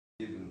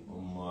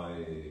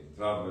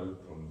travel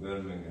from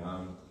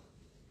Birmingham.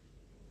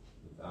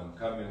 I'm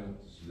coming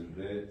to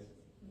celebrate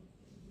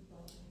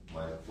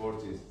my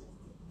 40th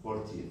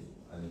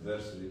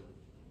anniversary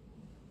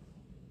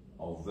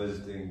of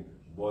visiting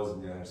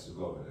Bosnia and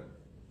Herzegovina.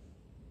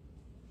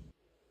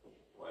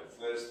 My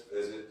first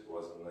visit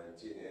was in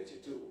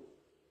 1982,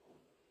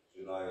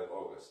 July or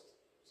August,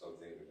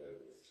 something like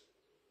this.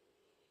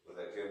 But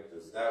I came to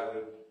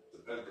Zagreb, to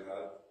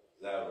Belgrade,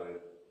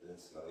 Zagreb, then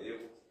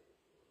Sarajevo,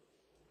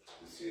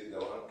 to see the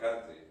one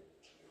country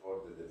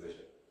before the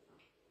division,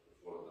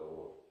 before the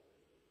war,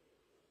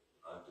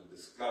 and to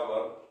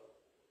discover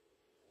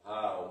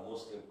how a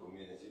Muslim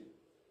community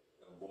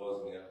in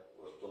Bosnia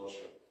was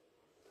tortured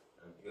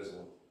and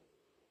imprisoned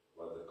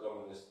by the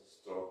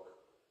communist-stroke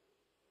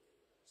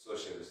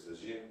socialist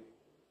regime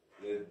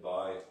led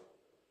by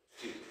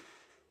Tito,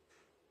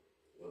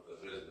 who was the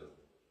president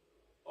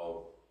of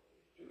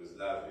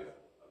Yugoslavia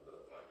at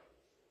that time.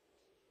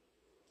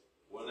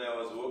 When I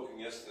was walking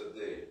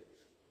yesterday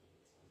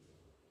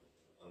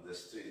on the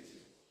street,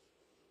 it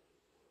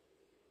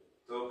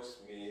takes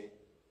me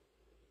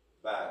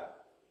back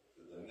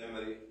to the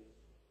memory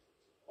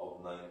of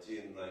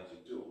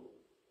 1992,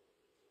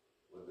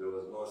 when there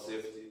was no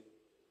safety,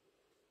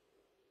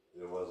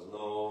 there was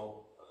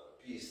no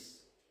peace.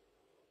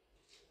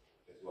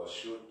 It was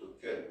shoot to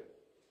kill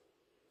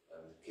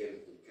and kill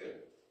to kill,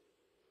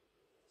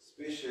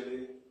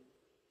 especially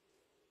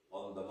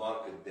on the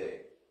market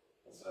day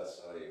in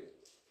Sarajevo.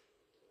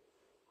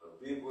 But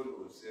people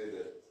would say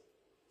that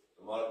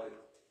the market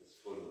is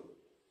full of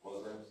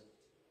Muslims.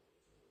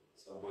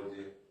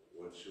 Somebody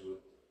will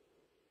shoot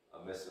a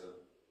missile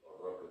or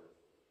rocket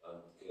and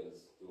kills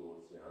 200 or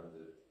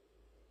 300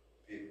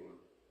 people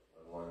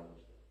on one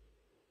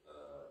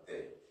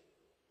day.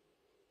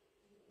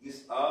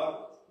 These are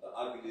the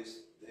ugliest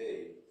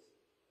days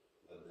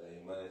that the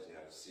humanity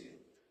have seen.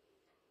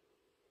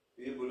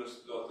 People are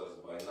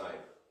slaughtered by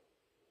knife.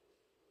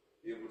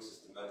 People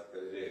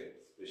systematically raped,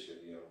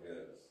 especially young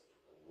girls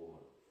and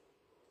women.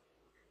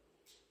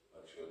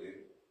 Actually,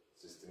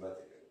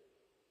 systematically.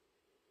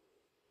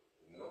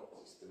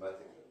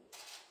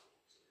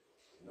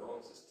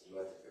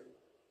 Systematically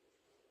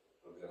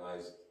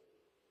organized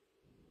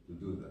to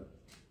do that.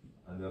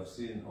 And I've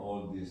seen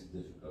all these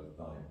difficult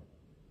times.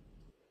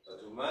 But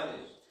to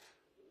manage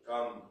to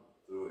come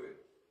through it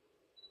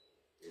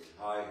with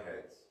high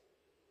heads,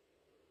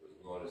 with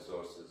no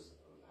resources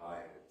and high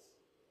heads.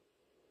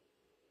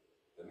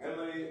 The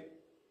memory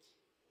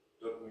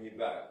took me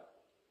back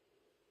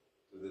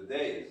to the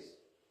days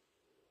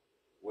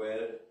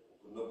where we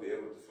could not be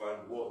able to find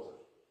water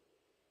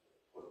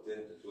for 10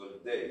 to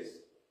 12 days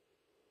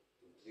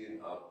to clean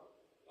up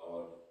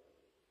our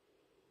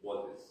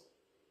bodies.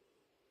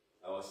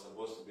 I was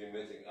supposed to be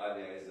meeting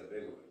Alia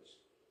Izabegovic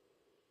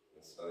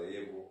in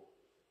Sarajevo,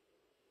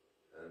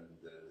 and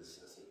this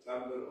is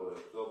September or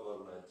October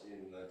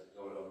 1992,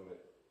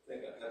 I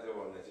can't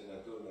remember,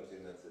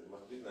 1992, 1993,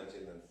 must be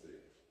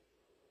 1993.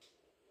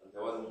 And I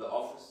was in the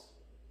office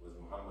with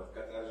Muhammad,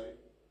 remember?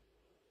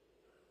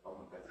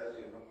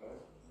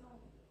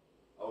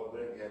 I will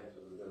bring him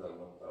to the dinner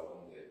one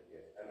day.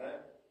 Yeah. And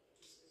I?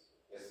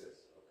 Yes,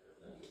 okay,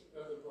 thank you.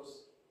 The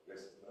boss.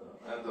 Yes, no,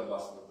 I'm the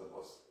boss, not the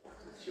boss.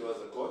 She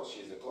was a coach,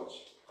 she's a coach,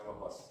 I'm a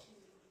boss.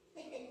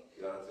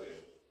 You are a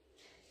trainer.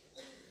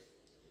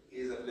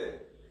 He's a player.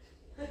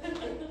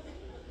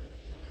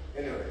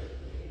 Anyway,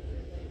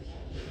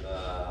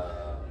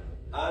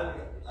 and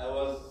I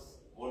was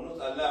not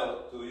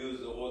allowed to use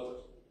the water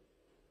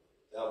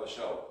to have a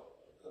shower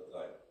at that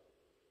time.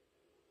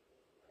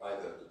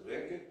 Either to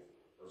drink it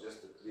or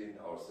just to clean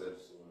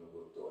ourselves when we go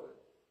to the toilet.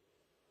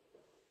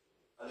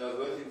 And I was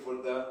waiting for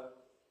the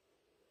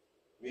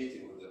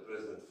meeting with the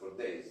president for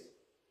days.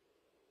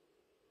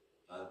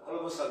 And all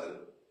of a sudden,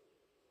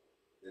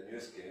 the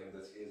news came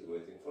that he is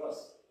waiting for us.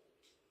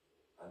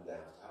 And I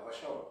have to have a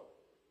shower.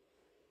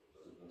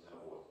 But we don't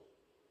have water.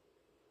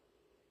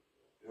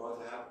 You know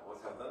what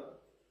I've done?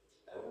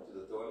 I went to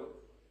the toilet,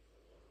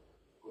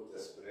 put a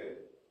spray,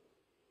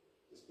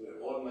 to spray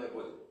all my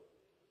body.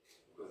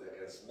 Because I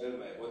can smell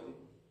my body.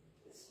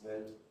 It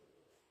smelled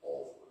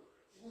awful.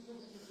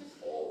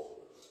 Awful.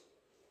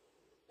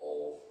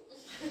 Awful.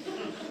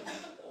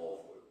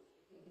 Awful.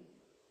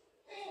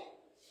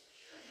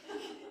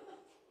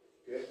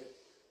 Okay?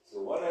 So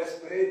when I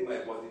sprayed my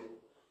body,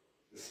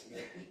 the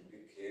smell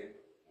became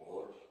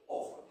more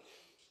awful.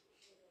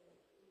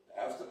 I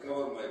have to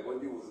cover my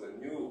body with a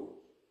new,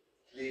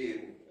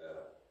 clean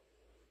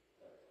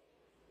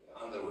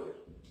underwear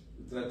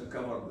to try to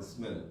cover the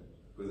smell,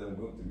 because I'm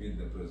going to meet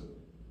the president.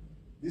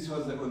 This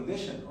was the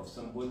condition of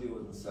somebody who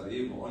was in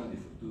Sarajevo only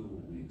for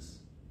 2 weeks.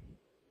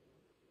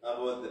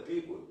 About the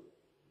people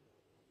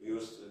who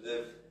used to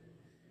live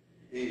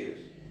here,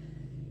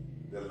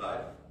 their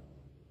life.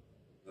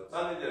 The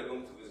tunnel they are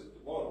going to visit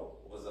tomorrow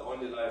was the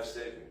only life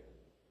saving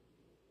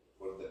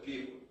for the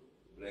people,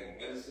 to bring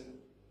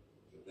medicine,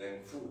 to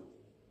bring food.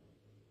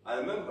 I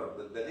remember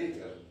that the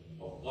liter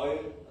of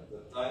oil at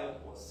the time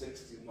was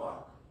 60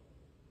 mark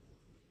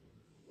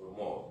or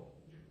more.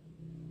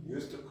 We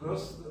used to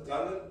cross the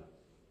tunnel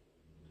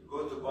to go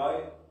buy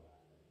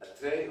a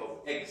tray of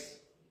eggs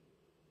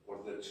for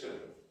their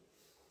children.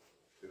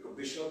 They could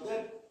be shot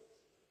dead.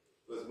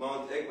 Because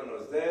Mount Eggman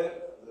was there,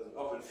 there's an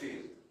open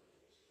field.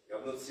 You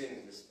have not seen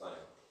it this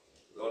time.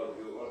 All of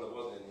you, all the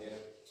ones in here,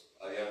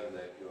 are young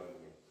like you and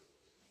me.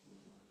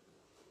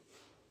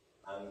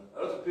 And a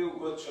lot of people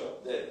got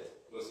shot dead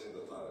crossing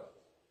the Tara.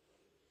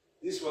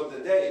 These were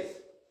the days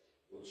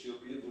which you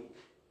people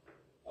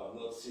have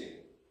not seen.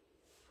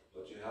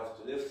 But you have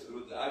to live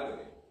through the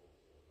agony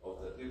of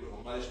the people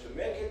who managed to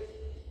make it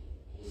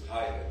with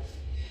high heads.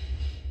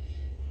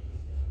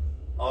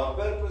 Our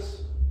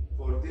purpose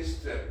for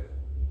this trip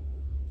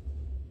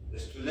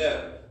is to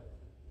learn.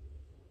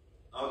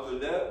 How to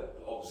learn?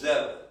 To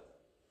observe,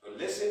 to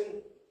listen,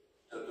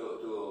 to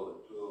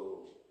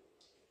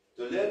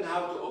learn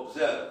how to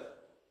observe,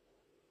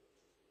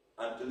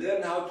 and to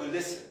learn how to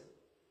listen,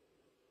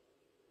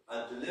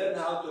 and to learn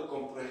how to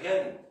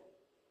comprehend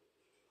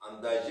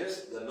and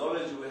digest the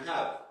knowledge we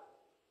have,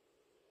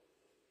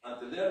 and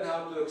to learn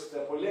how to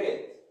extrapolate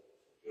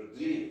your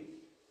dream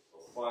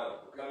of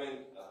becoming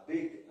a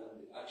big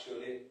and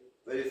actually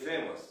very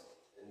famous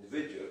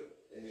individual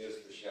in your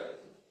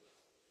specialty.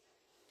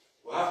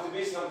 We have to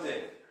be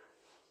something.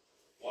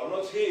 We are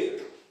not here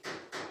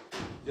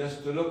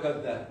just to look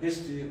at the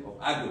history of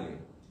agony.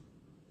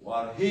 We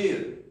are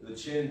here to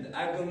change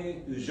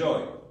agony to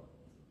joy,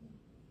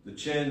 to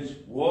change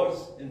words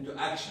into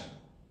action,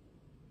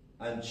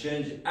 and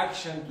change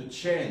action to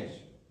change,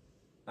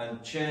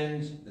 and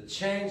change the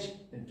change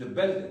into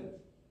building,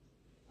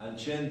 and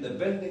change the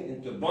building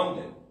into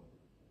bonding,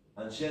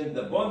 and change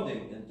the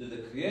bonding into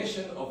the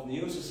creation of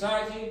new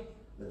society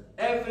that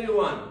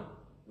everyone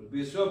would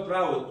be so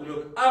proud to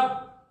look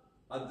up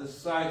at the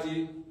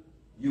society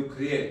you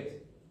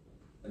create,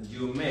 and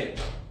you make,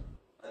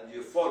 and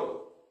you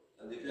follow,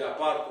 and you be a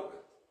part of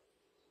it.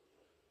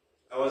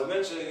 I was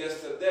mentioning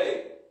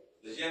yesterday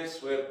the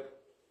James Webb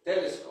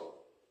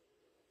telescope.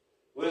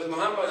 Where's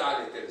Muhammad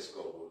Ali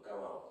telescope will come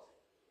out?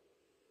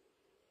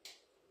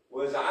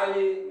 Where's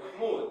Ali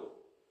Mahmoud?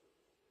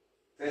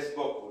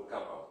 Facebook will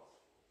come out.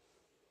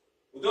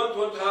 We don't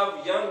want to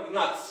have young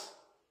nuts.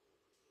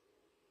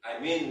 I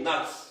mean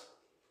nuts.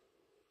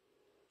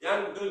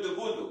 Young dudu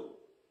budu,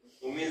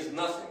 who means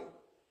nothing.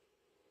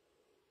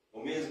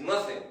 Who means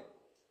nothing,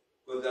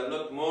 because they are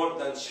not more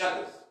than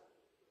shadows,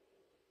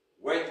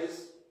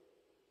 weightless,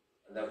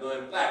 and have no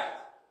impact.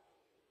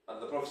 And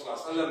the Prophet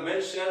ﷺ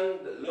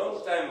mentioned a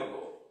long time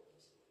ago,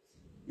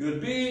 you'll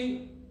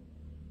be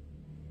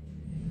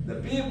the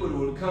people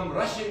who will come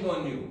rushing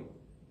on you,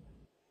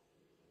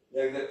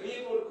 like the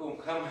people who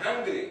come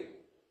hungry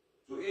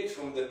to eat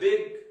from the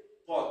big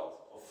pot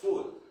of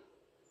food.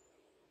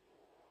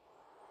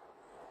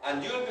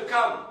 And you'll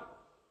become,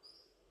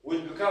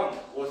 will become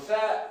a little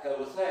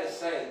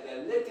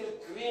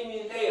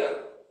creamy layer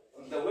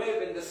on the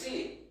wave in the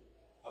sea.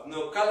 Have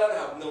no color,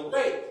 have no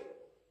weight,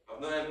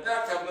 have no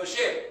impact, have no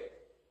shape.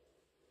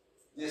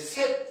 They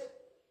sit.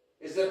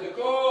 Is that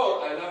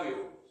because I love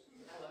you?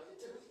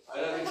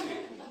 I love you too.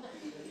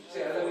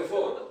 Say I love you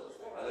 4.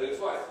 I love you 5.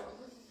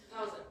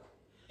 1,000.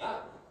 Huh?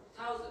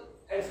 1,000.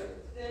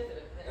 Infinite.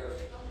 Infinite.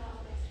 Everything.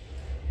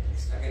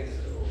 Again, this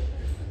is all.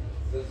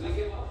 Does it make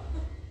it?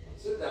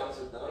 Sit down,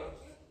 sit down.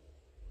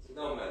 Sit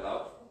down, my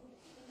love.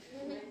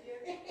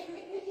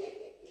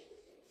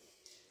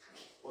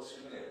 What's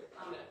your name?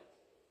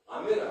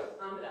 Amira.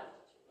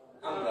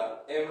 Amra.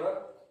 Emra.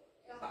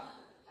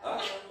 Huh?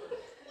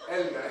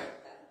 Elmer.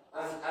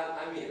 And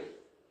Amir.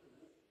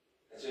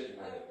 I changed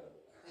my name.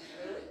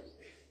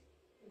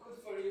 Good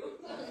for you.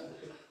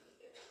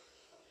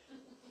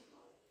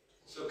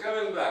 So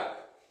coming back,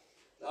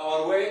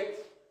 our weight,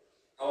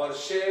 our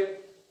shape,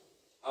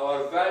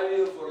 our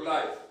value for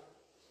life.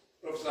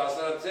 Prophet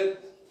ﷺ said,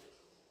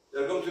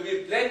 there are going to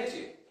be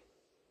plenty,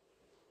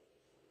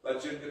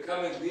 but you're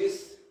becoming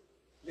this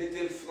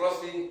little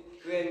frothy,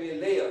 creamy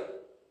layer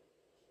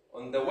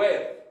on the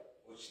wave,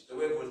 which the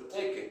wave will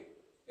take it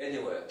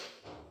anywhere.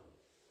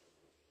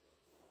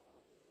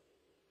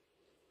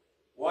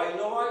 Why? You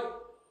know why?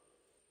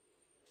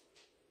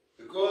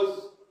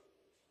 Because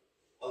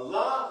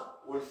Allah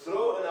will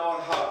throw in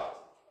our heart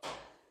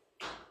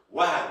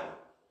wahan.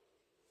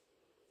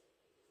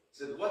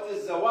 He said, what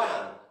is the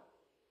wahan?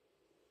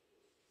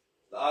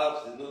 The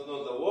Arabs did not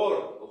know the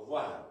word of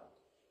wahan.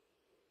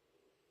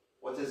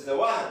 What is the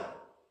wahan?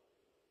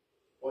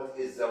 What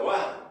is the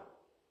wahan?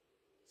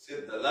 He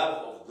said, the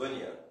love of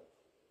dunya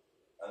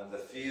and the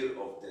fear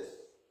of death.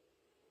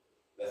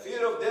 The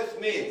fear of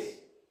death means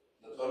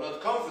that we are not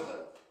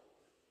confident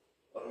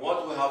on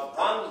what we have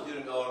done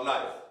during our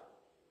life.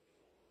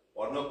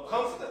 We are not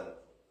confident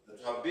that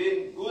we have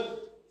been good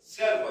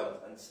servant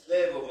and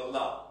slave of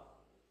Allah.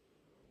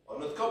 We are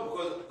not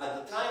confident because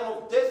at the time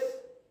of death,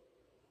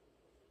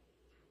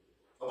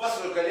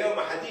 فَبَصْرُكَ الْيَوْمَ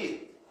حَدِيدٌ.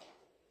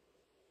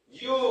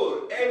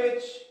 Your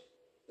image,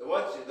 the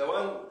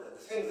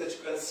things that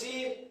you can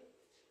see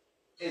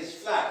is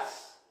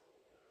facts.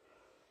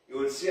 You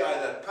will see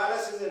either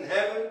palaces in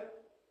heaven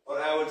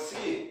or I will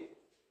see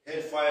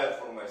hellfire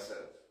for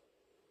myself.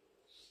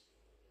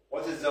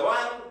 What is the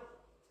one?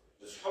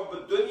 It's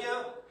حب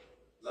الدنيا,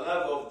 the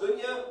love of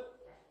dunya,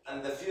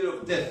 and the fear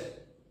of death.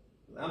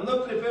 I'm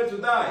not prepared to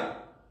die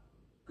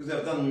because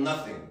I've done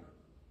nothing.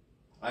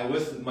 I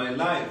wasted my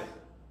life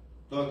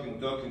talking,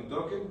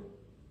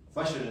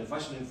 fashioning,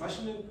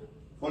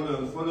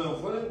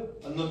 following,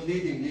 and not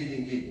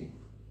leading.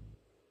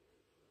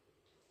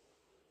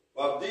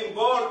 But being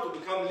born to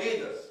become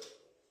leaders.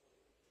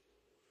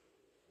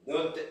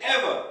 Don't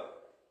ever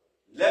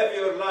live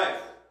your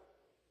life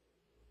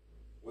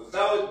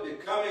without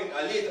becoming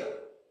a leader.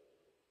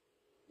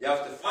 You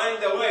have to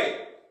find a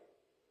way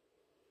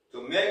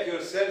to make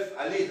yourself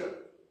a leader.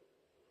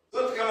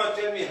 Don't come and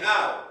tell me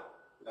how.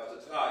 You have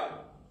to try.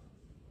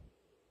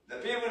 The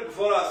people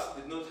before us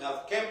did not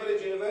have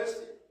Cambridge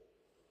University,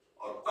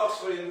 or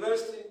Oxford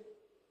University,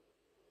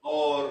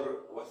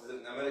 or what is it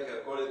in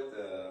America call it?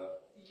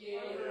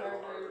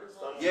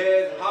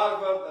 Yale,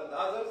 Harvard, and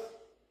others.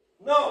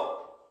 No.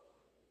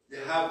 They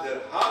have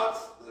their hearts,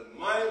 their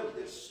mind,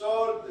 their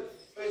soul, their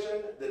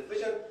vision,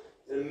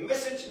 their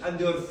message, and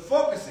they are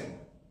focusing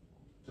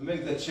to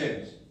make that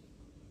change.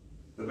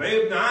 Rabi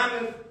ibn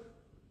Amir,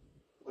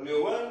 when he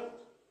went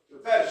to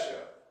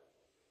Persia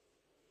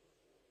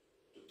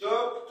to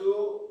talk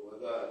to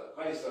the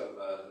Qaisar,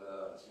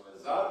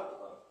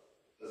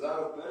 the Tsar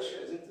of Persia,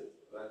 isn't it?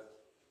 Right?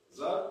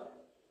 Tsar?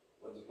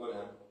 What do you call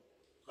him?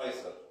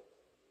 Qaisar.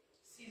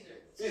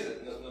 Caesar,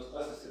 not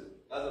Qaisar, Caesar.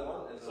 Other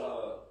one is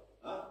Tsar.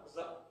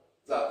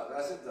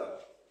 That's it, Tsar.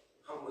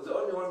 The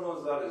only one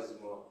knows Tsar is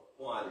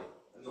Mu'ali.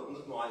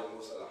 Not Mu'ali,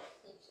 Mo Salah.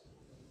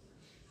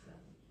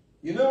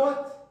 You know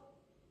what?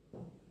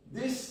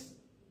 This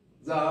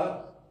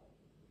Tsar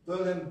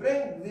told him,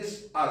 bring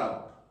this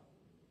Arab,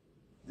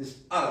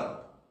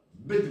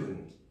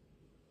 Bedouin,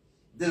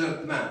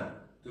 desert man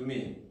to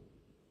me.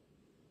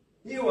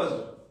 He was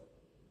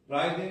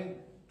riding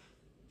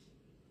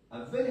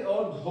a very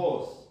old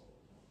horse,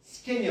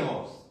 skinny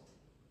horse,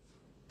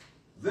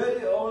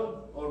 very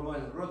old, or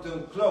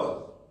rotten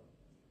clothes.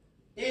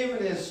 Even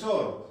his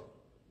sword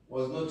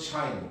was not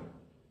shining.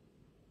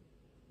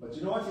 But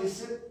you know what he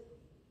said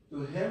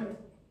to him?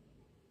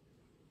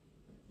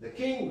 The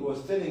king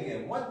was telling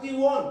him, what do you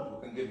want?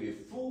 We can give you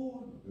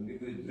food, we can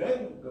give you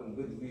drink, we can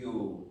give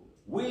you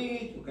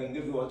wheat, we can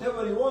give you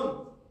whatever you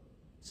want.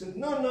 He said,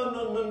 no.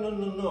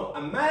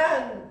 A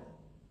man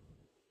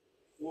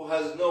who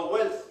has no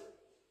wealth,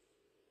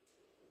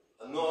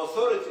 and no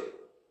authority,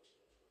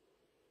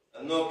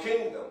 and no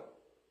kingdom,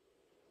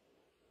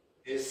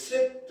 he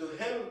said to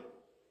him,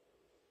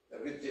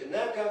 لقد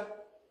جئناك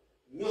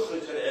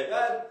نخرج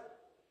العباد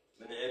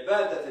من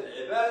عبادة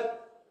العباد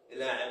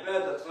إلى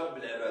عبادة رب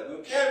العباد.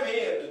 We came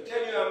here to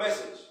tell you a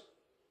message,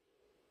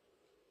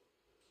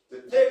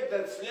 to take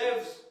the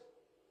slaves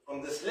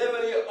from the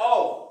slavery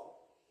of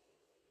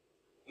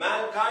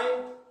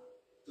mankind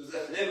to the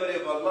slavery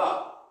of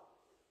Allah,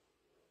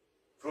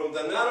 from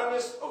the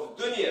narrowness of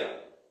dunya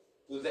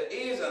to the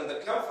ease and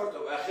the comfort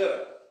of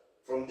akhirah,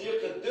 from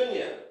ضيق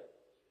الدنيا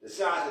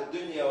لسعة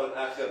الدنيا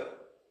والآخرة.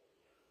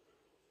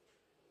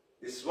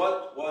 This is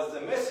what was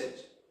the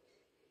message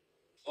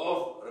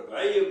of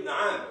Rabi ibn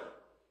Amir,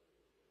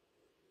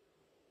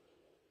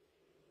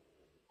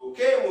 who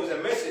came with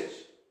a message,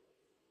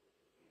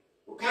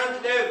 who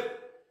can't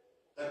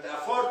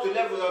afford to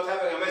live without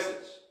having a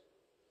message,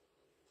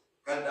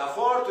 can't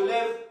afford to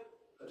live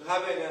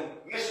without having a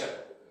mission,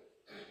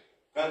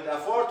 can't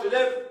afford to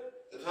live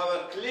to have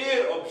a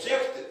clear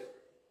objective,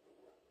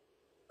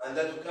 and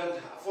that we can't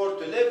afford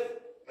to live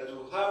that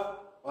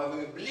we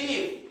having a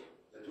belief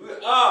that we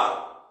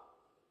are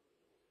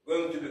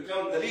going to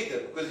become the leader,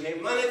 because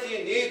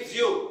humanity needs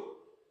you,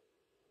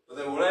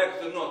 whether we like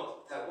it or not.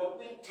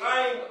 We've been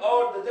trying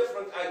all the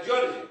different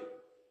ideology,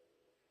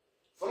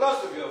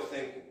 philosophy of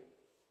thinking,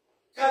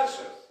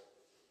 cultures,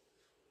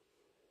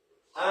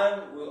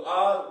 and we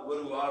are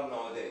where we are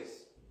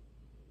nowadays.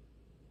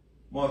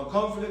 More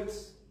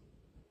conflicts,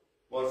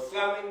 more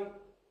famine,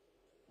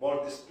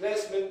 more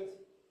displacement,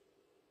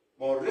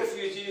 more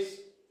refugees,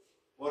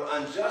 more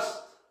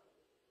unjust,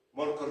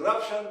 more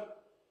corruption,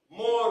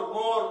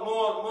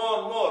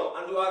 more,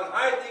 and we are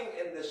hiding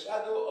in the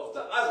shadow of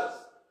the others,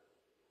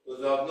 because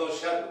we have no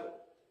shadow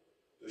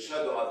to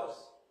shadow others.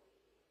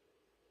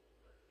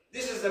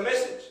 This is the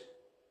message.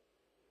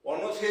 We're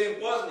not here in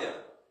Bosnia.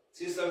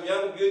 See some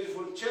young,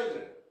 beautiful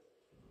children,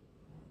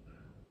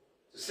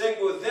 to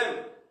sing with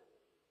them,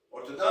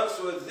 or to dance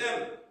with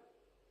them,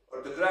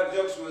 or to crack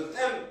jokes with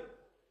them,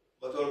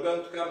 but we're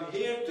going to come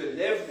here to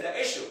live the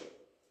issue,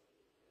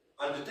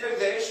 and to take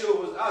the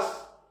issue with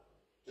us,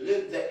 to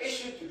let the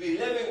issue to be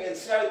living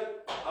inside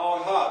our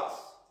hearts,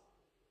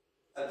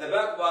 at the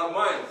back of our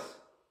minds,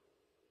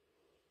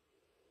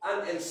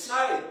 and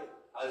inside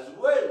as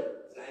well,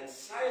 the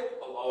inside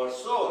of our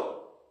soul.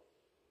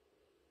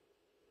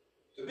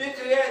 To be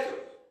creative,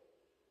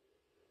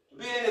 to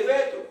be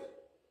innovative,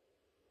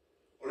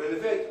 or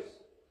innovators,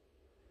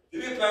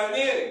 to be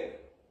pioneering.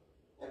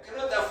 I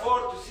cannot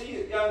afford to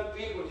see young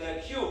people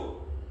like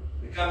you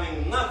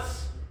becoming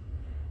nuts.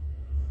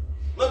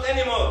 Not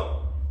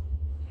anymore.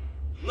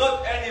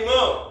 Not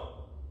anymore.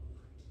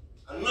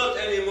 And not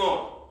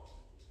anymore.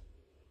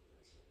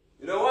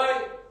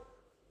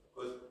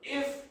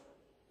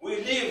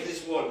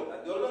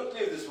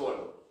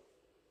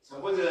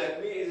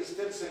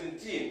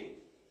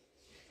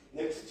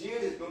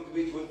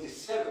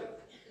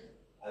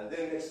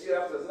 turning next year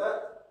after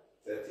that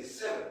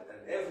 37,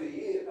 and every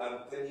year I'm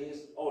 10 years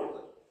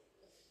older.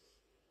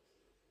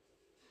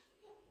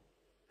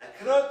 I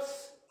cannot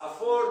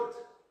afford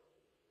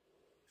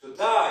to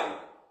die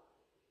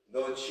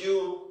without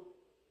you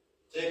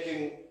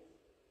taking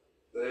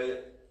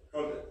the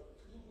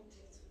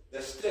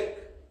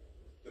stick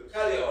to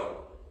carry on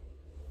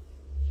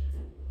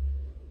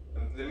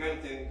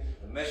implementing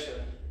the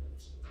mission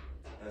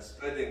and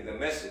spreading the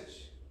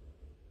message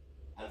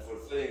and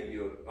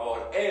fulfilling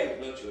our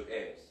aims, not your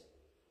aims,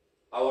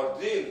 our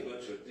dreams,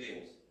 not your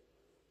dreams,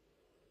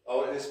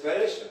 our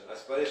aspiration,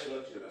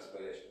 not your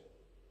aspiration.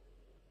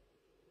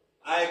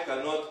 I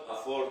cannot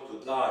afford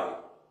to die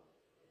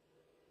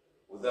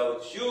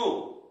without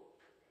you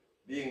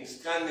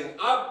standing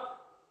up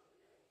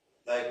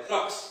like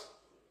crocks.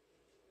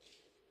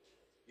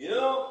 You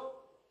know,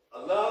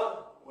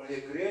 Allah, when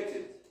He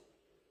created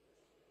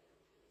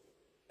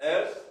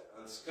earth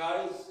and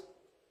skies,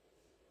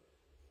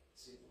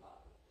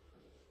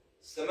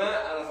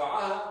 السماء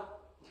رفعها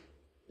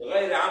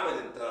بغير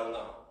عمد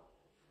ترونها.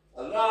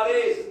 Allah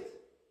raised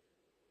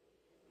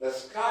the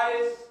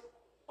skies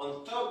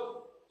on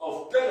top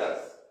of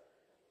pillars.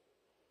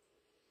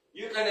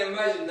 You can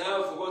imagine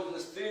now if you go to the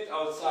street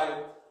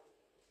outside,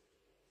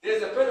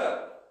 there's a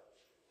pillar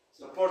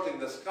supporting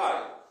the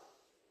sky.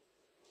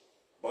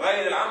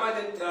 بغير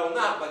عمد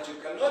ترونها, but you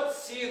cannot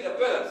see the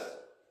pillars,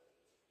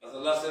 as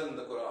Allah said in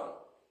the Quran.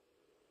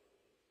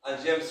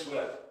 And James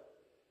Webb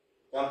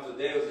come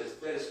today with his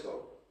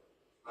telescope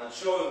and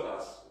showing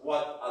us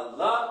what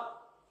Allah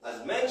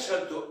has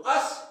mentioned to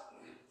us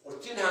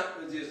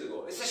 1400 years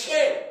ago. It's a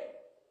shame.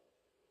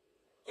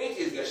 It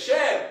is a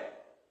shame.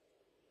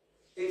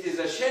 It is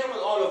a shame on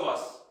all of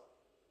us,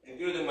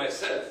 including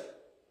myself,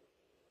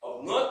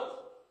 of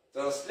not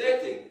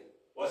translating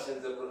what's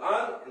in the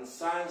Quran in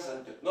science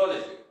and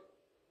technology,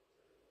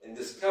 in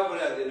discovery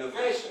and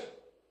innovation,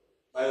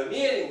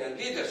 pioneering and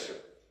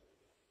leadership.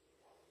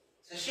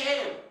 It's a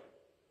shame.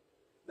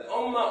 The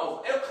ummah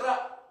of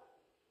Iqra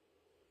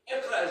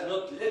is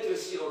not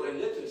literacy or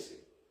illiteracy.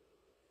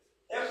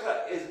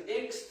 Iqra is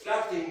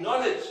extracting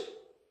knowledge.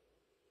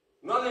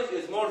 Knowledge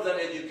is more than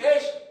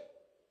education.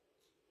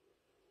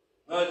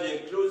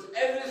 Knowledge includes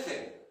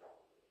everything.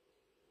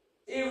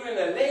 Even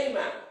a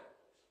layman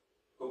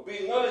could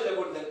be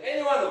knowledgeable than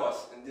any one of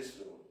us in this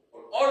room,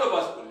 or all of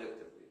us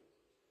collectively.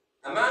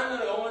 A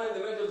man or a woman in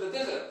the middle of the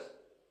desert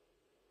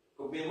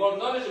could be more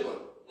knowledgeable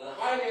than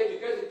highly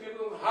educated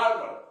people from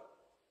Harvard,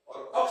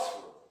 or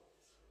Oxford,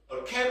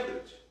 or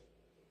Cambridge,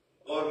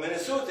 or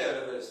Minnesota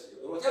University,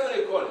 or whatever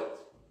you call it.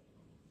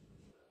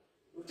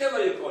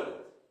 Whatever you call it.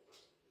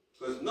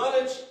 Because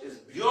knowledge is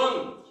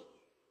beyond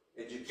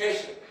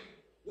education.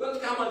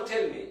 Don't come and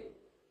tell me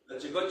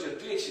that you got your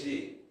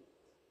PhD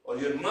or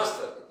your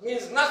master. It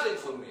means nothing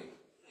for me.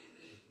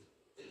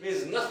 It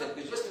means nothing.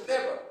 It's just a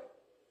paper.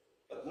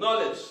 But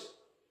knowledge,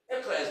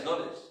 Iqra is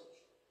knowledge.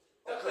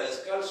 Iqra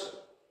is culture.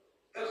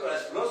 Iqra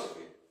is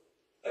philosophy.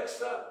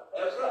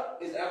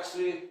 Iqra is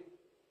actually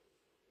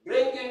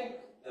bringing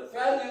the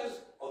values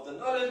of the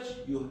knowledge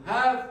you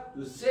have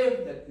to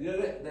save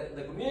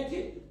the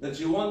community that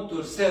you want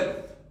to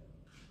serve,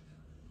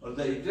 or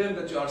that you claim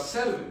that you are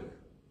serving.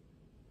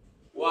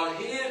 We are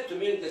here to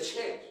make the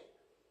change.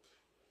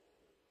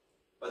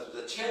 But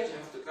the change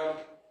has to come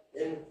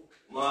in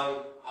my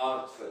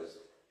heart first.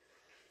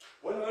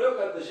 When we look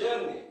at the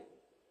journey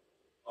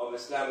of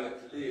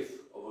Islamic belief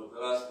over the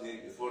last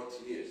nearly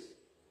 40 years,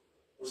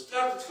 we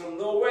started from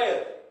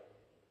nowhere,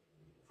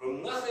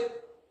 from nothing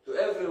to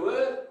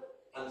everywhere,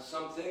 and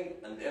something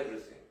and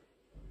everything.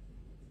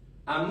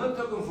 I'm not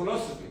talking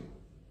philosophy.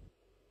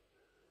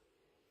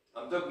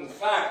 I'm talking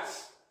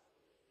facts.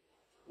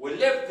 We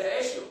lived the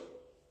issue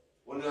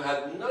when you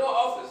had no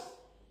office,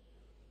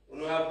 when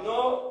you have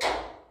no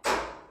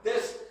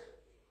desk,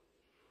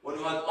 when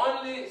you had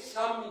only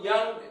some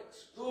young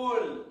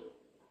school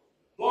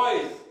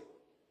boys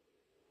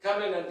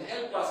coming and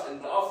help us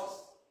in the office,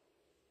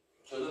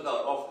 so not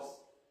our office,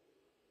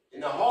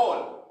 in a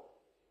hall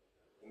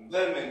in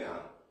Birmingham.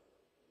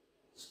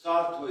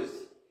 Start with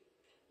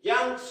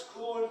young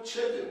school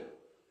children,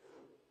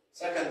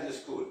 secondary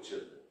school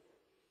children,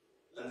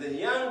 and then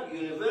young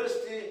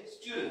university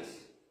students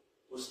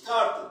who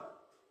started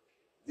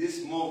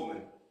this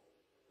movement,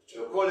 which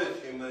we call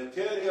it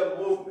humanitarian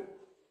movement.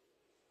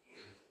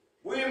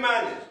 We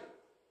managed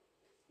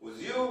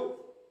with you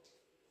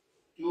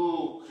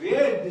to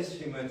create this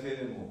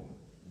humanitarian movement,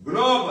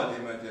 global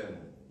humanitarian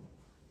movement,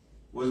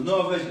 with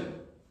no vision,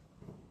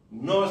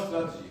 no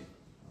strategy,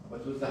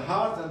 but with the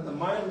heart and the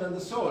mind and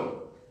the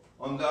soul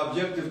on the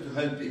objective to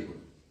help people.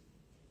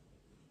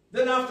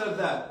 Then after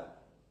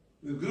that,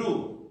 we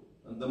grew,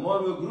 and the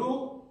more we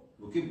grew,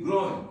 we keep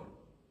growing,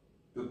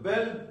 to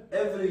build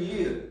every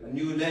year a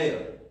new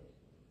layer,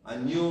 a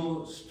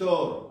new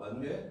store,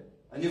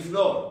 a new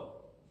floor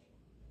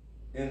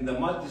in the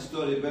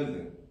multi-story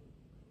building,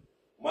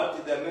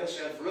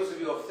 multi-dimensional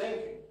philosophy of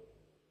thinking.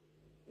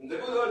 In the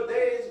good old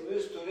days, we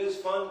used to raise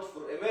funds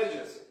for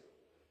emergency.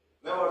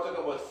 Now we're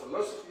talking about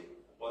philosophy,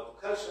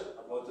 about culture,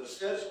 about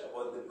research,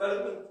 about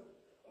development,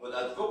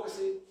 about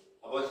advocacy,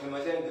 about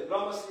humanitarian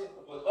diplomacy,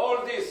 about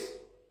all this.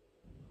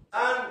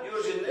 And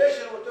your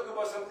generation will talk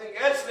about something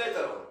else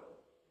later on,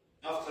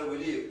 after we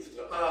leave,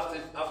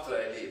 after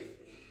I leave.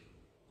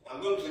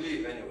 I'm going to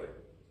leave anyway,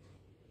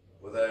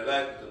 whether I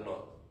like it or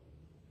not.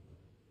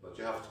 But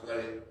you have to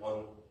carry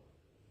on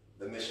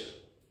the mission.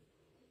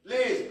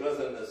 Please,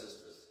 brothers and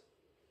sisters,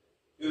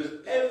 use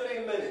every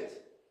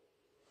minute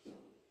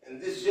in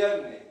this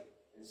journey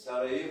in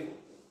Sarajevo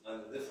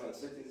and the different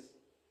cities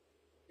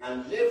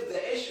and live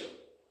the issue.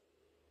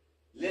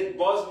 Let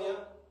Bosnia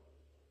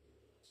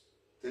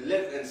to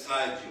live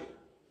inside you,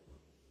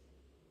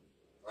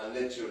 and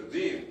let your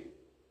dream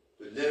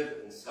to live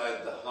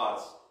inside the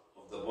hearts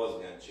of the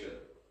Bosnian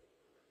children.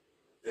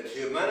 Let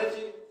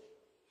humanity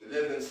to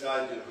live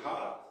inside your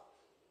heart,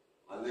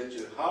 and let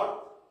your heart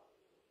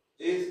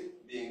is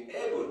being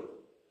able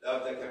to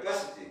have the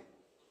capacity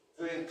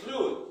to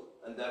include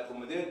and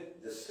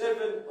accommodate the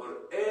 7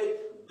 or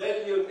 8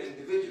 billion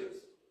individuals,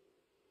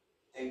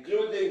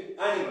 including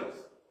animals,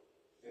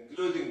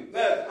 including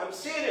birds. I'm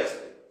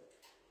seriously.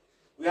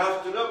 We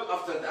have to look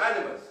after the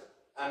animals.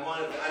 I'm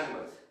one of the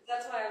animals.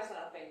 That's why I was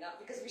laughing, not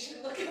because we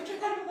should look after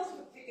animals,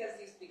 but because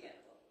you speak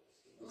animal.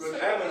 Because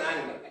I'm an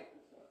animal. Okay.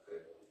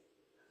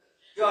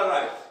 You are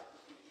right.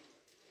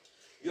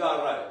 You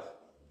are right.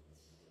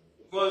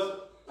 Because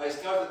I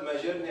started my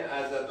journey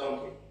as a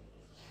donkey.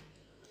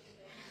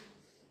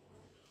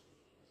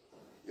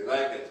 You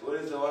like it? What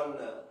is the one?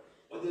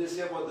 What did you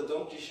say about the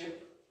donkey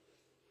ship?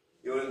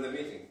 You were in the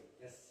meeting.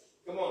 Yes.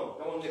 Come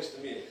on next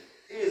to me.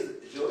 He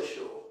is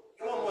Joshua.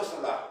 Come on,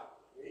 Salah.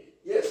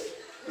 Yes.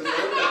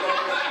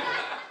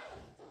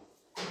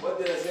 What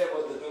did I say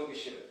about the donkey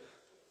ship?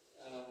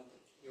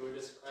 You were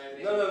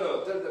describing.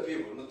 No. Tell the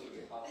people, not to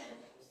me.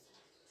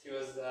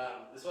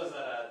 This was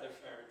a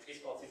different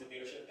retreat called Seeds of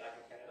Leadership back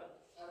in Canada.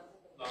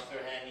 Dr.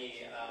 Hani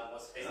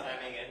was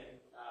FaceTiming in.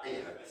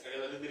 It's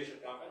a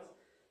leadership conference.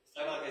 It's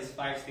talking about his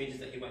 5 stages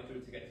that he went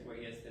through to get to where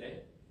he is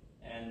today.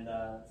 And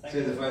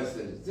say the 5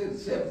 stages.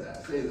 Say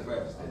the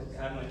 5 stages.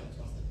 I have no idea.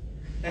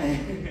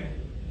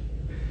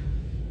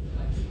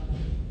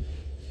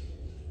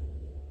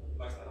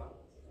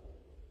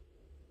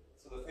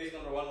 So the phase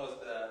number 1 was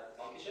the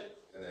donkey ship.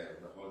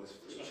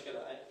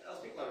 I'll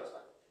speak louder, it's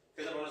fine.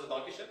 Phase number 1 was the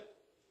donkey ship.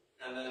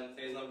 And then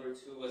phase number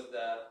 2 was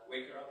the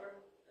waker upper.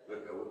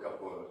 Wake up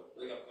caller.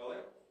 Wake up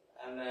caller.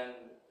 And then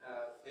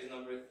phase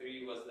number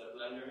 3 was the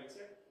blender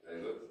mixer.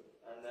 Very good.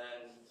 And then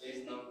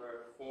phase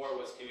number 4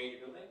 was community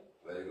building.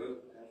 Very good.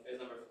 And phase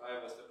number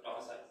 5 was the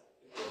prophesize.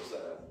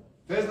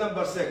 Phase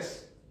number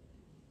 6,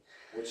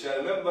 which I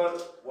remember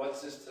what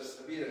Sister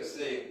Sabina is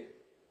saying,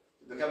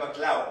 to become a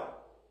clown.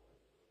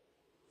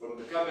 From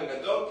becoming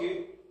a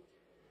donkey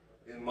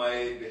in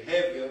my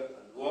behavior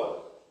and work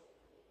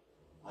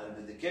and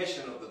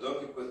dedication of the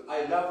donkey, because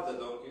I love the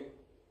donkey.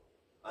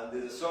 And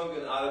there's a song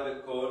in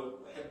Arabic called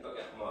بحبك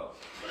يا حمار.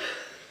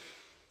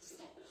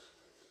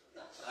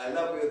 I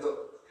love you though.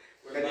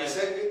 Can you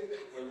sing it?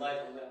 We're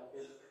live on that.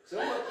 So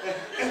what?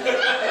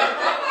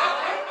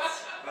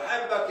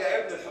 بحبك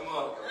يا ابن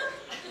الحمار.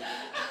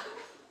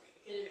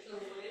 Can you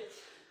translate?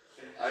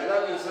 I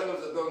love you, son of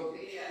the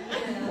donkey.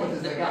 What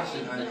does the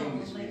gashin in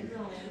English mean?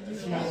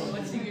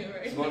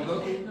 Small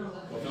donkey?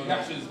 No,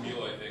 actually it's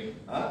mule, I think.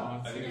 Huh?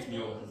 I think it's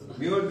mule.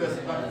 Mule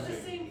doesn't matter.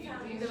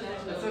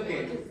 That's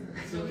okay.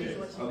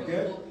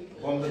 Okay?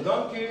 From the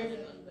donkey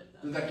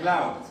to the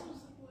clown.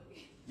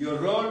 Your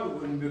role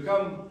when you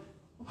become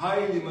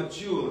highly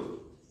mature,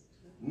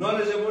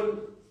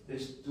 knowledgeable,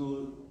 is to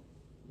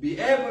be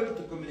able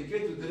to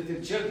communicate with the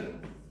little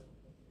children.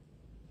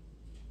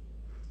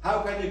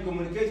 How can you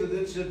communicate with the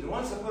little children?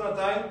 Once upon a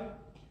time,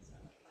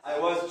 I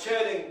was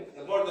chairing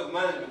the board of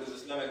management of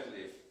Islamic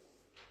Relief.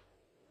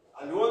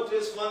 And we wanted to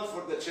raise funds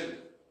for the children.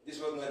 This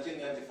was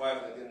 1995,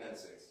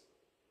 1996.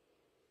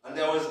 And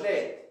I was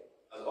late,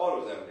 as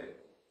always I'm late.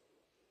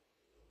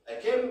 I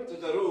came to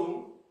the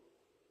room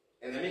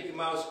in a Mickey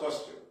Mouse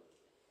costume,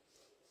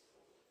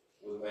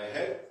 with my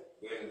head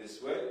going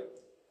this way,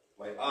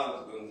 my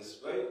arms going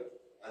this way,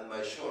 and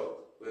my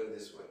short going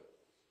this way.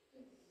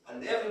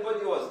 And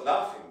everybody was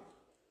laughing,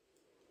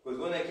 because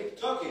when I keep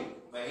talking,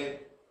 my head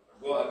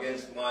go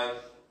against my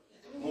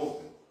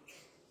movement.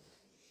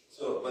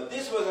 So, but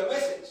this was a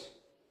message.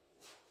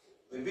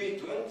 Maybe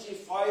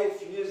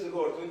 25 years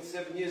ago, or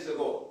 27 years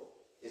ago,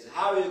 is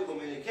how you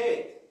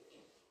communicate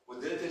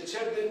with the little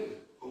children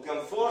who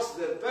can force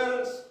their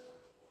parents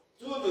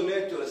to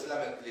donate to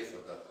Islamic Relief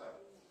at that time.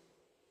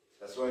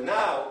 That's why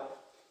now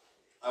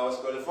I was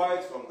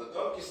qualified from the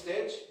donkey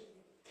stage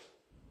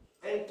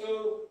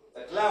into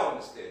the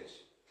clown stage.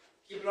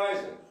 Keep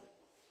rising.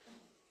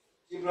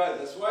 Keep rising.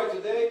 That's why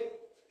today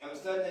I'm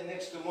standing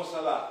next to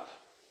Salah.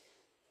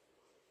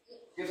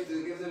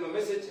 Give them a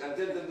message and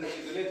tell them that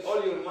you donate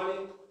all your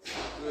money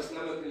to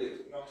Islamic Relief.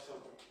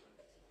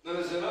 No,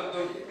 it's not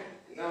donkey.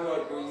 Now you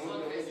are going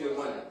to give your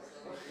money.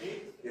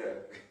 Yeah.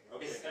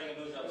 Okay, starting a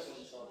new job soon,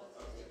 inshallah.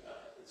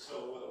 So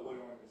what do you want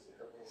me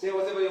to say? Say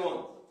whatever you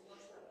want.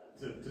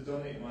 To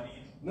donate money?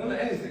 No,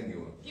 anything you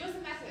want. Give us a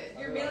message.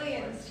 Your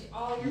millions,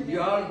 all your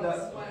You are millions.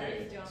 the- What okay,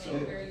 is so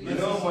donated, where You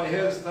know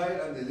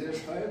hairstyle and the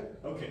hairstyle?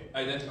 Okay.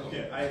 Identical.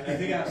 Okay, I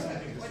think I have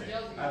something to What say.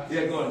 gel do you I-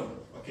 Yeah, go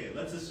on. Okay,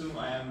 let's assume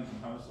I am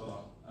Muhammad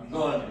Salah. I'm Go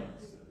not- on.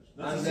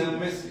 Let's And assume-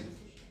 then Messi.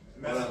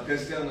 Or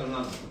Cristiano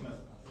Ronaldo.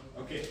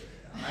 Okay,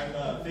 I'm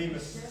a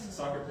famous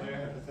soccer player,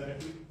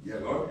 hypothetically. Yeah,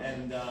 go on.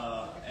 And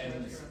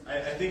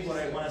I think what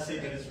I want to say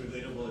that is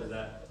relatable is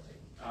that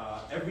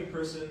every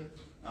person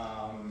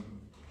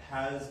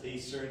has a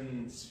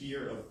certain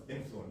sphere of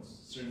influence,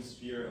 certain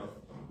sphere of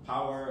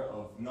power,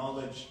 of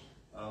knowledge,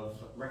 of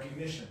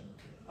recognition,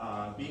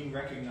 being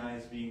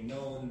recognized, being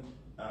known,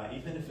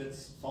 even if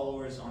it's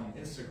followers on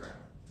Instagram.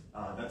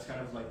 That's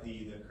kind of like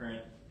the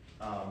current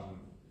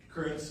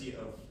currency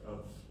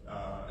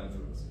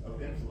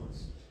of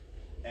influence.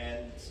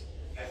 And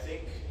I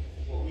think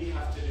what we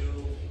have to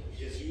do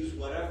is use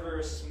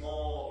whatever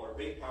small or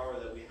big power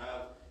that we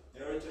have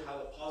in order to have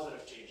a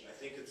positive change. I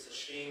think it's a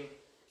shame,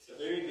 it's a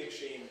very big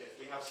shame if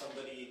we have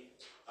somebody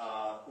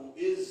who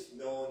is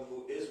known,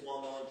 who is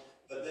well known,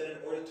 but then in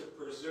order to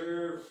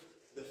preserve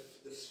the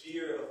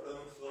sphere of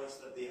influence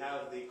that they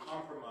have, they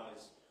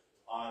compromise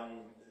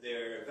on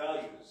their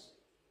values.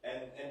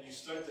 And you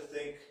start to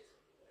think,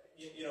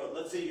 you know,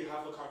 let's say you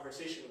have a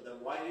conversation with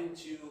them, why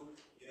didn't you,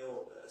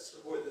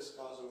 support this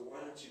cause, or why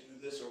don't you do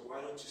this, or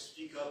why don't you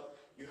speak up?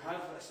 You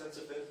have a sense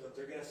of influence.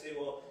 They're going to say,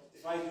 well,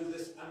 if I do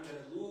this, I'm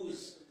going to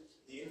lose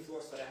the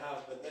influence that I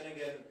have. But then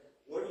again,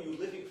 what are you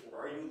living for?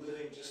 Are you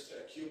living just to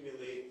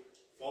accumulate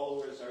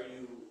followers? Are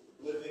you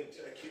living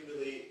to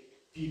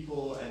accumulate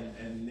people?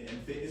 And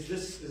is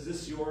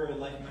this your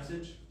life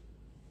message?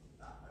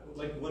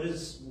 Like, what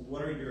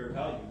are your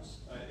values?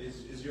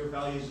 Is your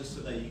values just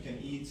so that you can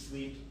eat,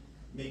 sleep,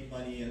 make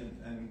money,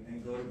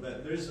 and go to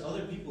bed? There's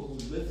other people who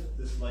live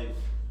this life,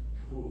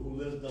 who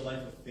live the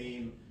life of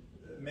fame.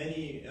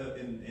 Many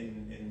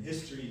in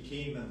history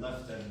came and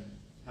left and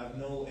have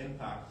no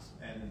impact.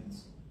 And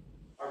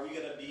are we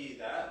gonna be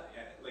that?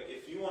 Like,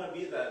 if you want to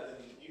be that,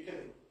 then you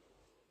can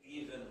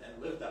leave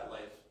and live that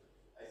life.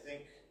 I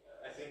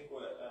think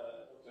what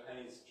Dr.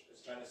 Hani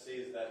is trying to say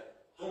is that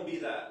don't be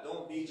that.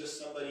 Don't be just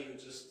somebody who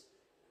just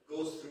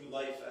goes through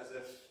life as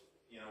if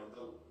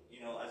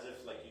as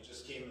if like you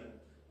just came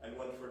and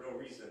went for no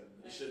reason.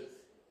 You should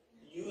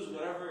use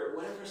whatever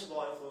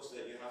small influence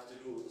that you have to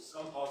do,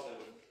 some positive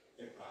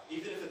impact,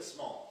 even if it's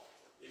small.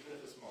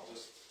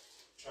 Just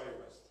try your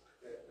best.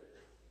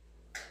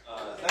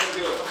 Thank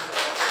you.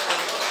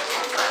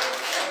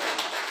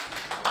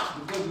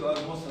 Because you are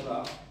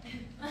Salah,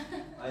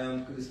 I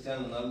am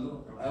Cristiano Ronaldo.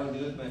 I will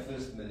donate my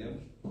first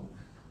million.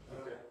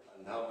 Okay.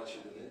 And how much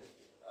you donate?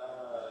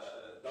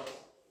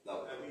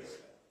 Double. At least.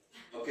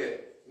 Okay.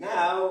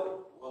 Now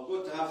we're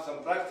going to have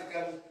some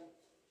practical,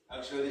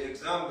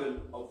 example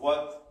of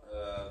what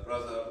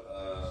Brother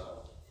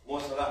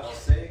Salah was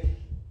saying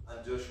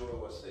and Joshua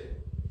was saying.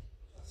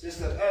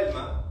 Sister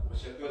Elma,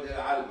 which I call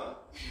her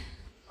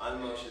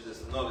Alma, she's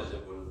this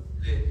knowledgeable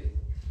lady.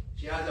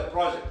 She has a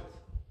project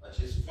and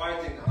she's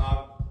fighting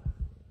hard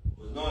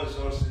with no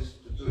resources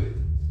to do it.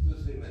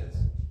 2-3 minutes.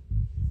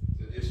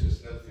 Introduce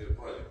yourself to your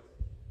project.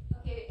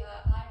 Okay,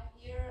 I'm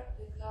here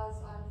because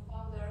I'm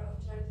founder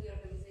of charity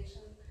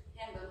organization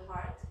Hand on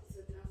Heart. It's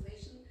a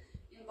translation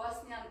in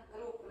Bosnian.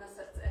 Ruku na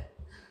srce.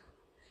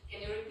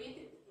 Can you repeat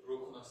it?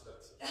 Ruku na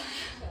srce.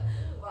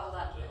 Well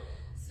done.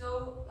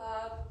 So,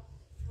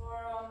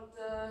 from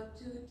the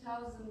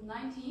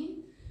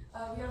 2019,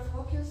 we are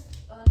focused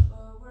on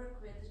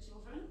work with the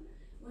children.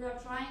 We are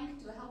trying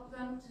to help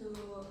them to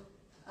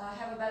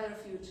have a better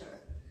future.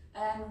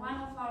 And one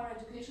of our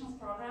educational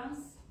programs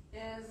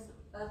is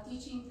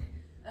teaching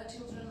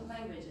children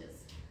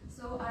languages.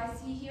 So I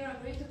see here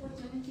a great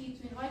opportunity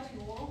to invite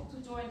you all to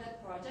join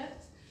that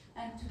project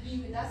and to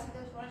be with us in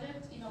that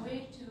project in a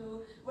way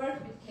to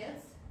work with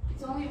kids.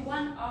 It's only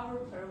 1 hour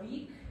per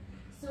week,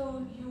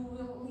 so you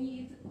will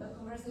lead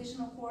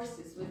conversational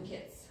courses with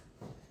kids.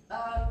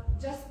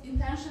 Just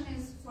intention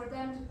is for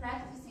them to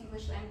practice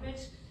English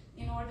language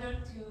in order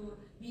to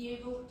be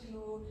able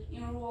to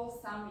enroll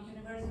some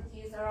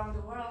universities around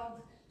the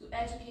world, to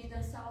educate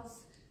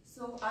themselves.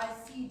 So I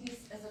see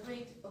this as a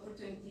great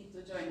opportunity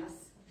to join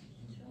us.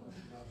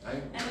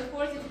 And of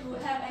course, if you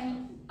have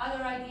any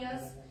other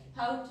ideas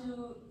how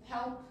to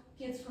help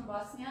kids from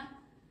Bosnia,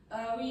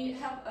 we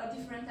have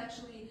different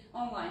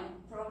online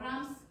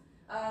programs,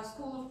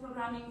 School of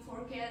Programming for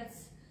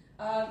Kids,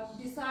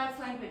 besides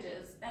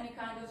languages, any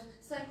kind of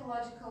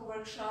psychological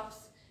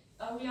workshops.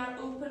 We are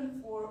open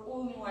for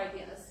all new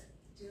ideas,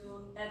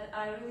 and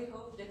I really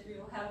hope that we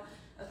will have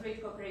a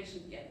great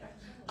cooperation together.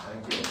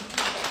 Thank you.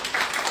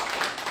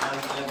 And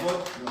I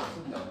thought, no,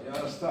 sit down. You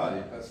are a star.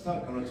 A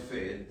star cannot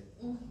fade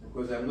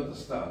because I'm not a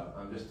star.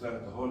 I'm just trying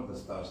to hold the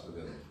stars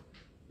together.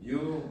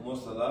 You,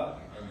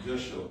 Salah, and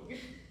Joshua.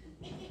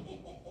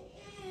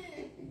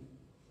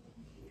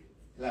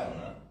 Clown,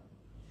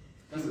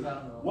 huh?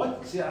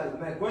 What? See,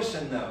 my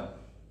question now.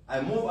 I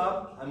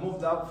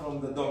moved up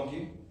from the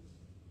donkey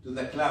to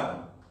the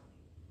clown.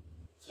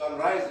 So I'm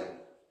rising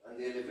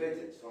and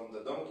elevated from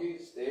the donkey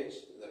stage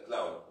to the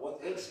clown.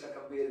 What else I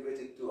can be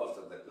elevated to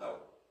after the clown?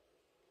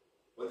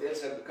 What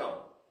else I become?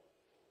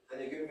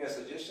 Can you give me a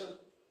suggestion?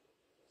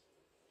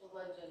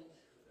 legend.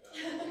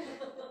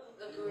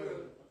 The guru.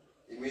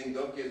 You mean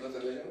donkey is not a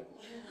legend?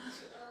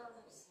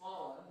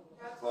 Small.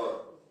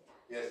 4.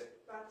 Yes.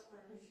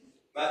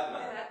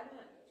 Batman.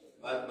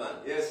 Batman.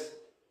 Yes.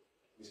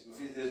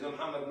 There's no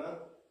Muhammad now?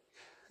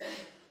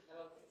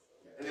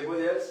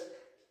 Anybody else?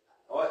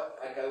 What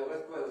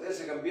else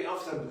can be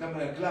after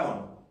becoming a clown?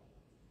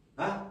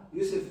 Huh?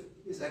 Yusuf?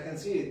 Yes, I can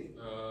see it.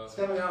 It's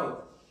coming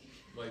out.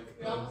 Like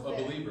a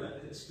believer.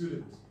 A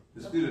student.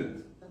 The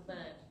student. A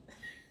bird.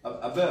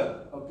 A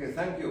bird. Okay,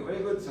 thank you. Very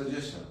good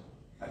suggestion.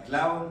 A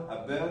clown,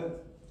 a bird,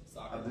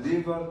 a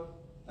believer,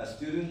 a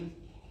student,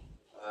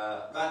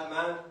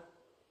 Batman,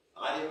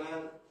 Ali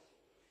Man.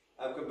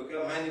 I could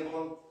become Hani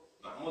Bond,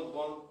 Mahmoud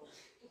Bond,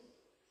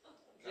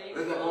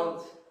 Rida Bond,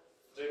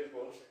 James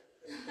Bond.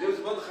 James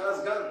Bond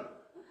خلاص gone.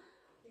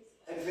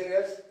 Anything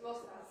else?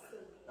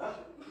 Huh?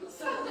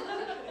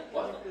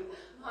 What?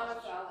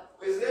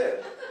 He's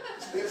there.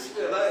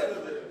 Still alive.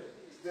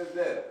 Still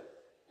there.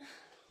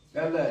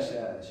 Yalla,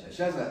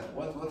 Shaza,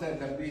 what I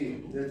can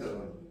be later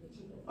on?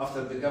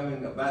 After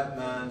becoming a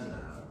Batman,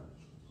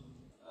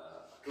 a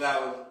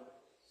clown.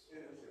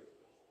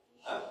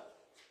 Huh?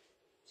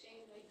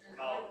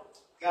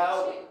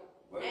 Cow.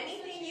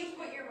 Anything you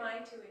put your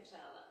mind to,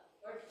 inshallah.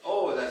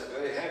 Oh, that's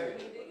very heavy.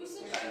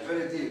 And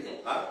very deep.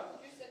 Huh?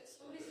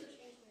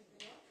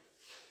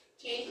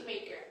 Change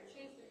maker.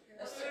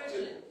 A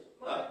surgeon.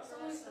 Huh?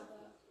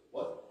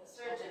 What? A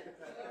surgeon.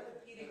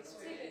 Orthopedic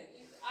surgeon.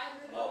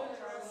 Oh.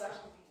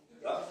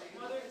 Huh?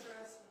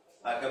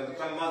 I can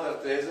become Mother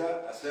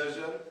Teresa, a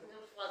surgeon.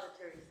 Father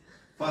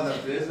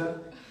Teresa.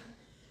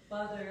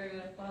 Father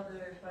Teresa.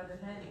 Father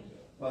Hani.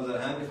 Father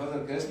Hani,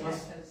 Father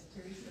Christmas. Yes,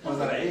 Teresa.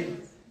 Father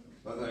Eid.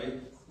 Father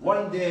Eid.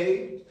 One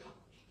day,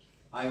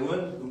 I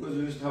went, because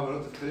we used to have a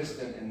lot of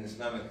Christian in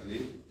Islamic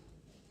League,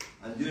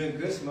 and during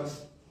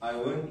Christmas, I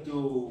went to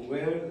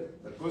wear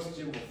the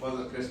costume of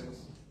Father Christmas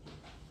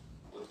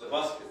with the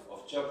basket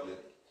of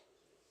chocolate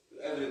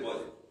to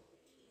everybody.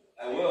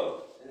 I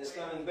worked in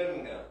Islam in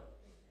Birmingham.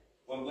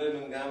 When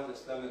Birmingham, the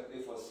Islamic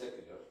League was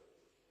secular.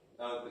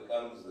 Now it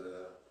becomes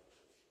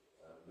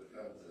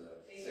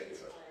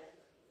secular.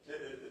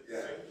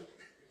 Yeah.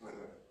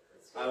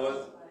 I was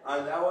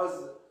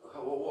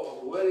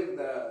wearing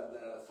the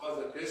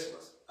Father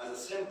Christmas as a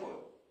symbol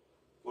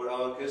for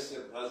our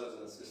Christian brothers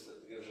and sisters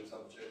to give them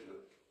some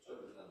chocolate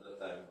at that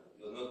time.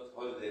 It was not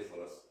holiday for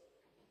us,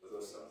 but it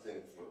was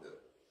something for them.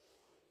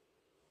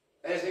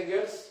 Anything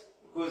else?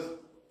 Because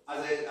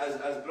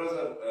as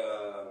brother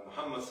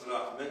Muhammad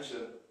Salah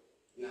mentioned,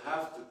 you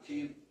have to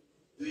keep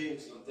doing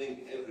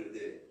something every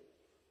day.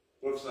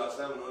 Prophet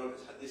Sallallahu in one of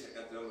his hadiths, I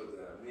can't remember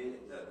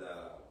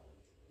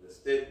the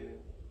statement.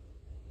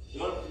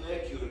 Don't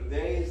make your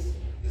days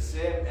the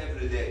same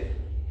every day.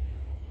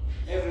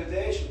 Every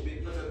day should be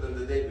better than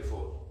the day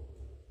before.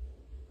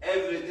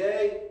 Every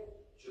day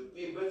should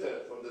be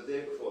better from the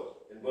day before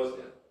in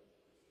Bosnia.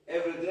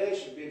 Every day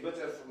should be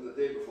better from the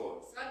day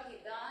before.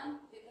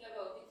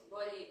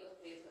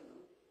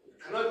 You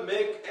cannot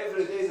make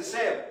every day the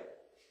same.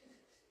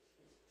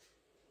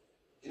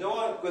 You know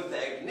what? Because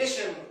the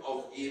ignition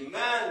of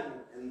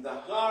Iman in the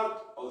heart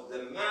of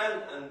the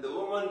man and the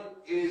woman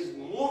is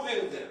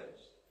moving them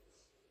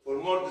for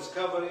more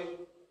discovery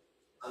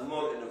and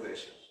more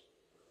innovation.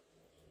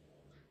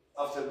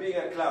 After being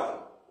a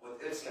clown,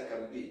 what else I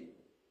can be?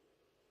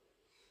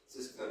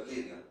 Sister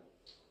Lina.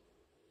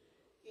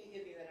 You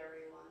can be whatever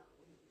you want.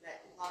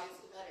 As long as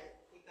you're better,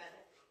 be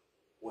better.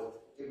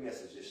 What? Give me a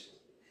suggestion.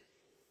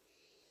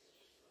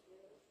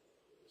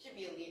 You should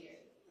be a leader.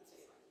 That's what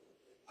you want to be.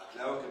 A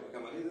clown can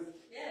become a leader?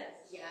 Yes.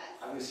 Yes.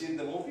 Have you seen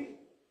the movie?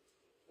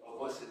 Or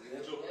what's his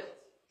name?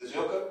 The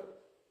Joker?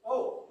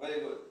 Oh, very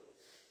good.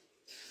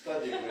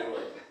 Studying very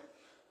well.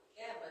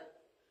 Yeah, but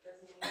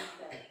doesn't mean that.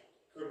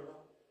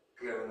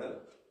 Criminal?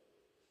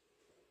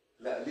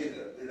 La,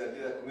 leader,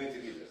 community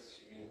leaders.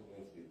 She means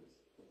community leaders.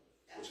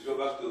 We should go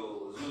back to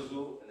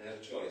Zuzu and her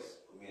choice,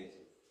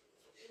 community.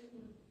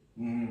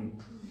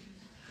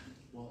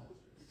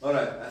 All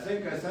right, I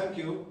think I thank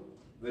you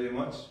very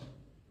much.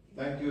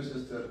 Thank you,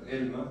 Sister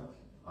Ilma,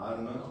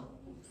 Arma.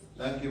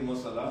 Thank you,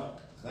 Salah.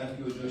 Thank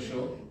you,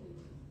 Joshua.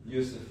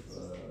 Yusuf,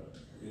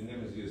 your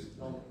name is Yusuf.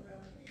 No,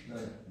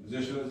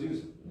 Joshua is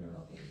Yusuf.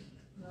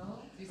 No?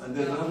 And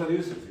there's another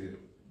Yusuf here.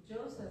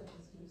 Joseph is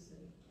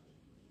Yusuf.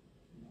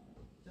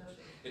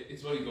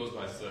 It's what he goes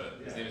by, sir.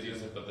 His name is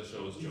Yusuf, but the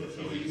show is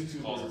Joshua. He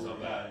just calls himself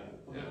that.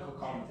 Yeah.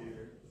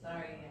 Commentator.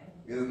 Sorry,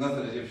 He's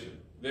another Egyptian.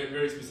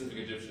 Very specific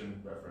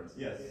Egyptian reference.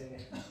 Yes.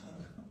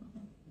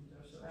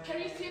 Can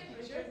you see a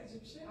picture?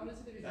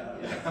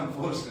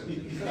 Unfortunately.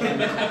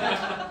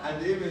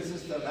 And even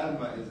Sister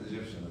Alma is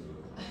Egyptian as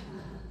well.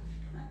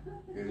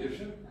 You're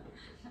Egyptian?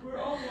 We're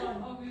all one.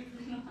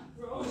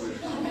 We're all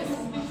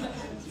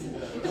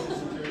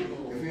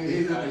If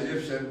he's an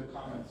Egyptian,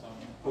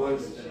 who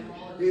else?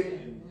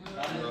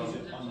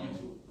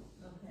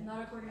 Not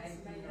according to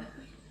Maya.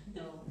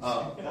 No.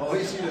 Oh,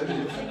 he's an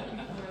Egyptian.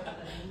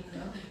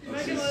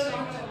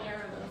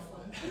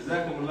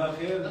 جزاكم الله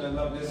خير. May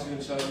Allah bless you,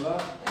 inshallah.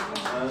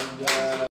 And